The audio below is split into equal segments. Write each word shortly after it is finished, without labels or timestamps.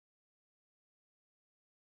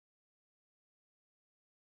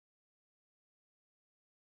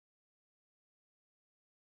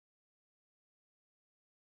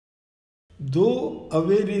Though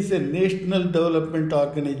AWARE is a national development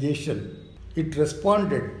organization, it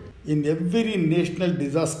responded in every national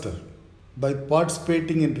disaster by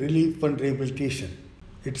participating in relief and rehabilitation.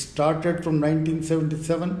 It started from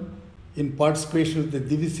 1977 in participation with the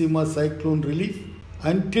Diviseema cyclone relief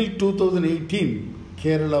until 2018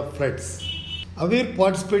 Kerala floods. AWARE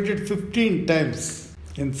participated 15 times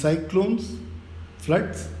in cyclones,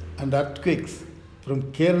 floods and earthquakes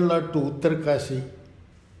from Kerala to Uttarkashi.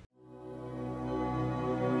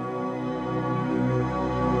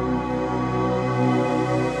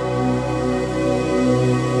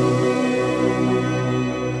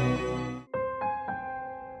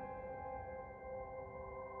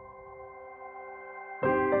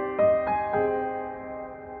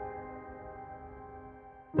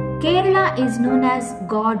 Kerala is known as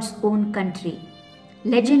God's own country.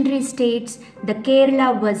 Legendary states the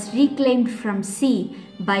Kerala was reclaimed from sea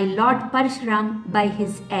by Lord Parshuram by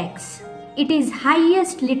his ex. It is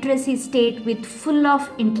highest literacy state with full of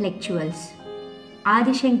intellectuals.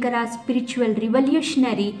 Adi Shankara, spiritual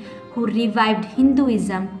revolutionary who revived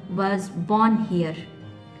Hinduism, was born here.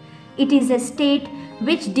 It is a state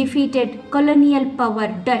which defeated colonial power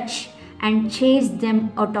Dutch and chased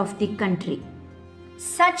them out of the country.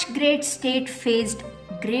 Such great state faced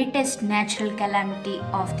greatest natural calamity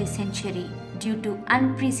of the century due to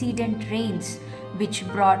unprecedented rains which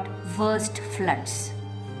brought worst floods.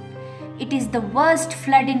 It is the worst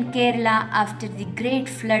flood in Kerala after the great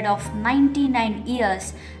flood of 99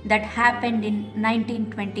 years that happened in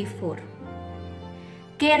 1924.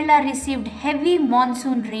 Kerala received heavy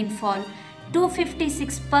monsoon rainfall,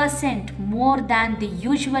 256% more than the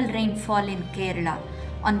usual rainfall in Kerala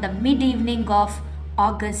on the mid-evening of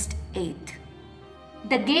August 8th.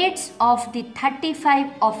 The gates of the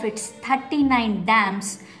 35 of its 39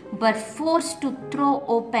 dams were forced to throw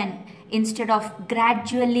open instead of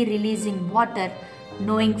gradually releasing water,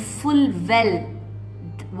 knowing full well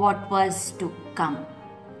what was to come.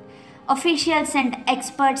 Officials and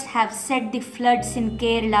experts have said the floods in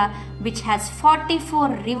Kerala, which has 44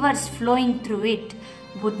 rivers flowing through it,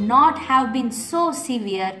 would not have been so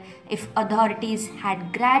severe if authorities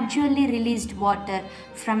had gradually released water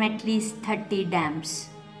from at least 30 dams.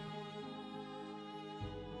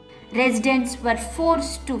 Residents were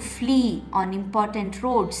forced to flee on important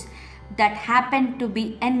roads that happened to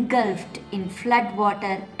be engulfed in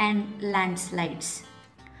floodwater and landslides.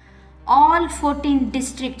 All 14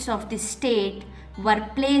 districts of the state were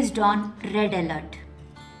placed on red alert.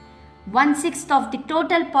 1/6 of the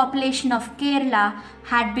total population of Kerala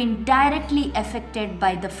had been directly affected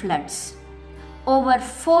by the floods. Over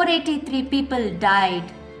 483 people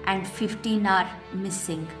died and 15 are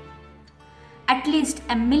missing. At least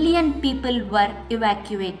 1 million people were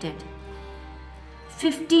evacuated.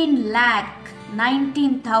 15 lakh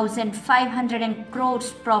 19,500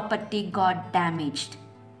 crores property got damaged.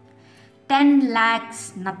 10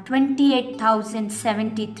 lakhs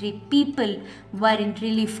 28,073 people were in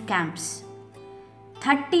relief camps.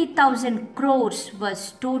 30,000 crores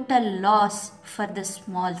was total loss for the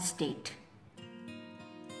small state.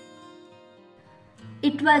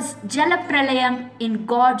 It was Jalapralayam in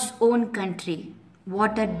God's own country,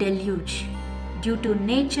 water deluge, due to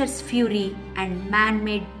nature's fury and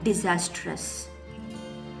man-made disasters.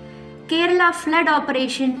 Kerala flood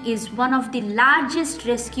operation is one of the largest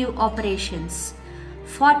rescue operations.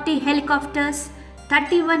 40 helicopters,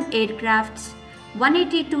 31 aircrafts,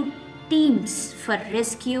 182 teams for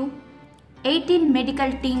rescue, 18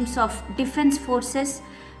 medical teams of defense forces,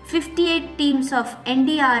 58 teams of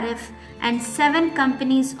NDRF and 7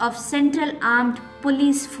 companies of Central Armed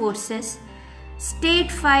Police Forces,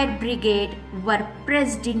 State Fire Brigade were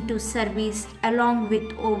pressed into service along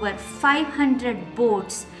with over 500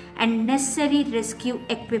 boats and necessary rescue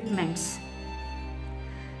equipments.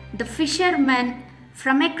 The fishermen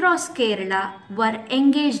from across Kerala were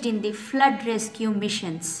engaged in the flood rescue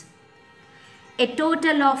missions. A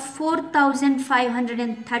total of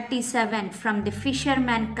 4,537 from the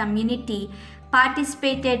fisherman community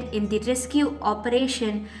participated in the rescue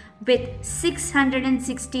operation with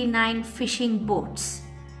 669 fishing boats.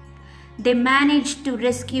 They managed to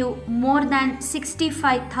rescue more than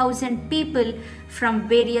 65,000 people from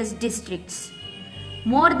various districts.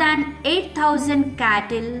 More than 8,000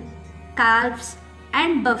 cattle, calves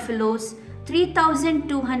and buffaloes,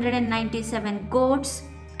 3,297 goats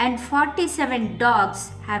and 47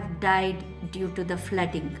 dogs have died due to the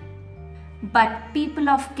flooding. But people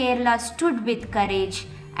of Kerala stood with courage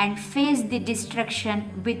and faced the destruction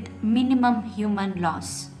with minimum human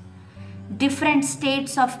loss. Different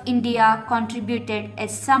states of India contributed a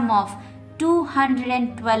sum of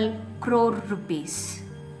 212 crore rupees.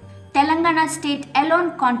 Telangana state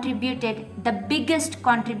alone contributed the biggest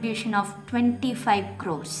contribution of 25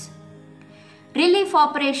 crores. Relief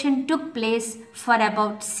operation took place for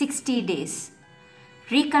about 60 days.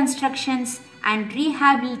 Reconstructions and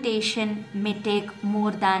rehabilitation may take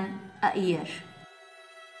more than a year.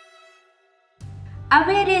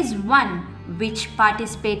 Aware is one which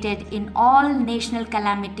participated in all national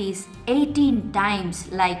calamities 18 times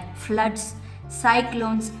like floods,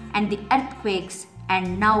 cyclones and the earthquakes,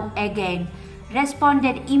 and now again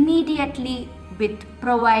responded immediately with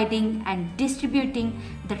providing and distributing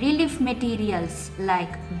the relief materials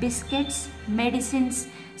like biscuits, medicines,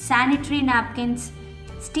 sanitary napkins,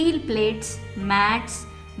 steel plates, mats,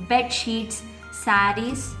 bed sheets,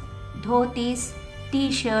 saris, dhotis,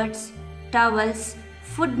 t-shirts, towels,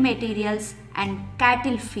 food materials and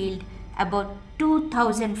cattle feed. About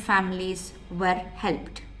 2,000 families were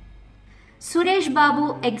helped. Suresh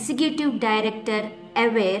Babu, Executive Director,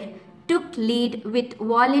 Aware, took lead with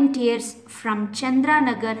volunteers from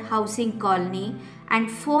Chandranagar Housing Colony and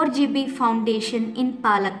 4GB Foundation in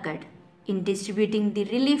Palakkad in distributing the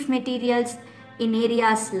relief materials in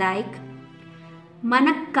areas like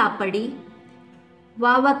Manakkapadi,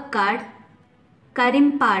 Vavakkad,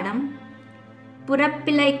 Karimpadam,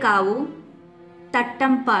 Purappilaikavu,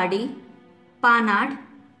 Tattampadi, Panad,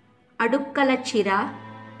 Adukkalachira,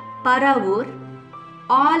 Paravur,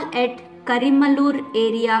 all at Karimalur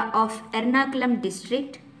area of Ernakulam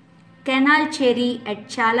district, Kenalcherry at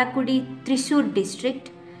Chalakudi, Thrissur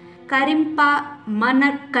district, Karimpa,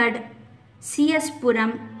 Manakkad, CS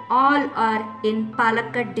Puram, all are in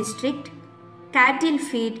Palakkad district, cattle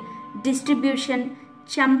feed distribution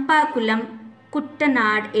Champakulam,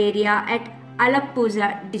 Kuttanad area at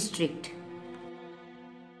Alappuza district.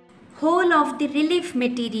 Whole of the relief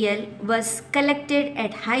material was collected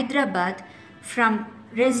at Hyderabad from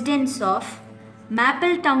residents of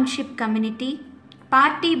Maple Township Community,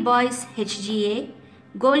 Party Boys HGA,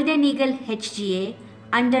 Golden Eagle HGA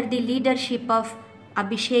under the leadership of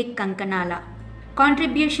Abhishek Kankanala.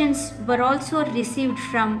 Contributions were also received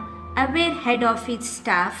from Aware Head Office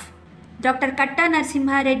staff, Dr. Katta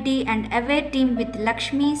Narasimha Reddy and Aware team with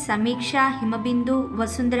Lakshmi, Samiksha, Himabindu,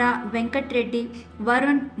 Vasundhara, Venkat Reddy,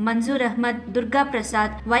 Varun, Manzoor Ahmad, Durga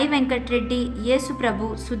Prasad, Y. Venkat Reddy, Yesu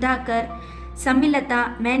Prabhu, Sudhakar,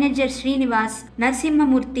 Samilata, Manager Srinivas,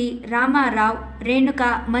 Narasimhamurthy, Rama Rao,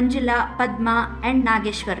 Renuka, Manjula, Padma and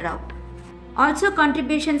Nageshwar Rao. Also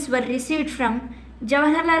contributions were received from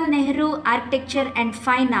Jawaharlal Nehru Architecture and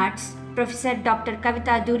Fine Arts, Professor Dr.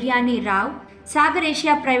 Kavita Duryani Rao, Sagar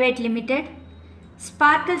Asia Private Limited,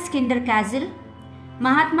 Sparkles Kinder Castle,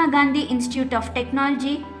 Mahatma Gandhi Institute of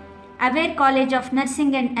Technology, Aware College of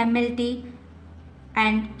Nursing and MLT,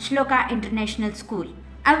 and Shloka International School.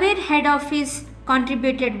 Aware Head Office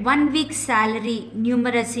contributed 1 week's salary.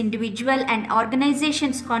 Numerous individual and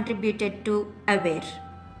organizations contributed to Aware.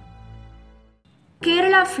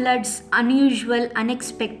 Kerala floods, unusual,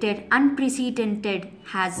 unexpected, unprecedented,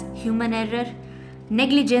 has human error,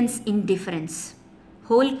 negligence, indifference.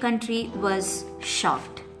 Whole country was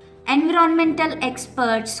shocked. Environmental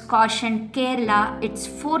experts cautioned Kerala it's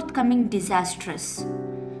forthcoming disastrous.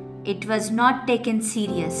 It was not taken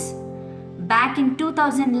serious. Back in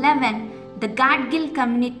 2011, the Gadgil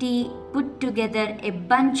community put together a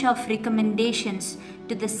bunch of recommendations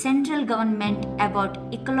to the central government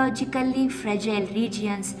about ecologically fragile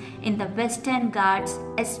regions in the Western Ghats,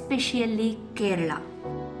 especially Kerala.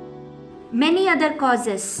 Many other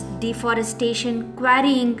causes, deforestation,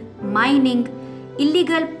 quarrying, mining,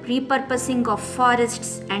 illegal repurposing of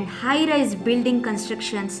forests and high-rise building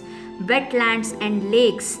constructions, wetlands and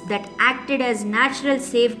lakes that acted as natural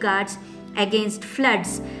safeguards against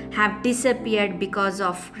floods have disappeared because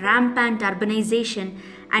of rampant urbanization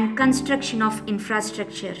and construction of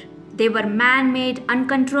infrastructure. They were man-made,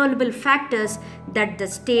 uncontrollable factors that the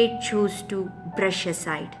state chose to brush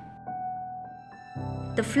aside.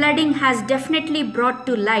 The flooding has definitely brought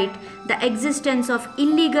to light the existence of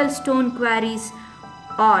illegal stone quarries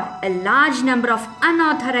or a large number of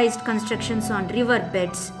unauthorized constructions on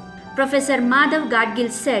riverbeds. Professor Madhav Gadgil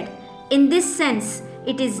said, "In this sense,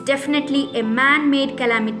 it is definitely a man-made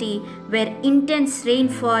calamity where intense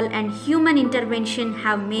rainfall and human intervention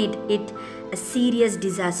have made it a serious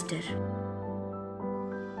disaster."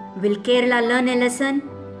 Will Kerala learn a lesson?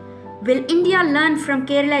 Will India learn from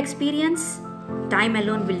Kerala experience? Time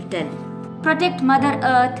alone will tell. Protect Mother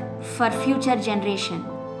Earth for future generation.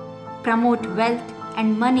 Promote wealth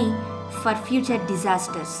and money for future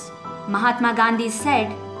disasters. Mahatma Gandhi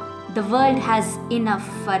said, "The world has enough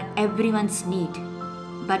for everyone's need,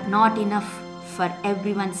 but not enough for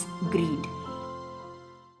everyone's greed."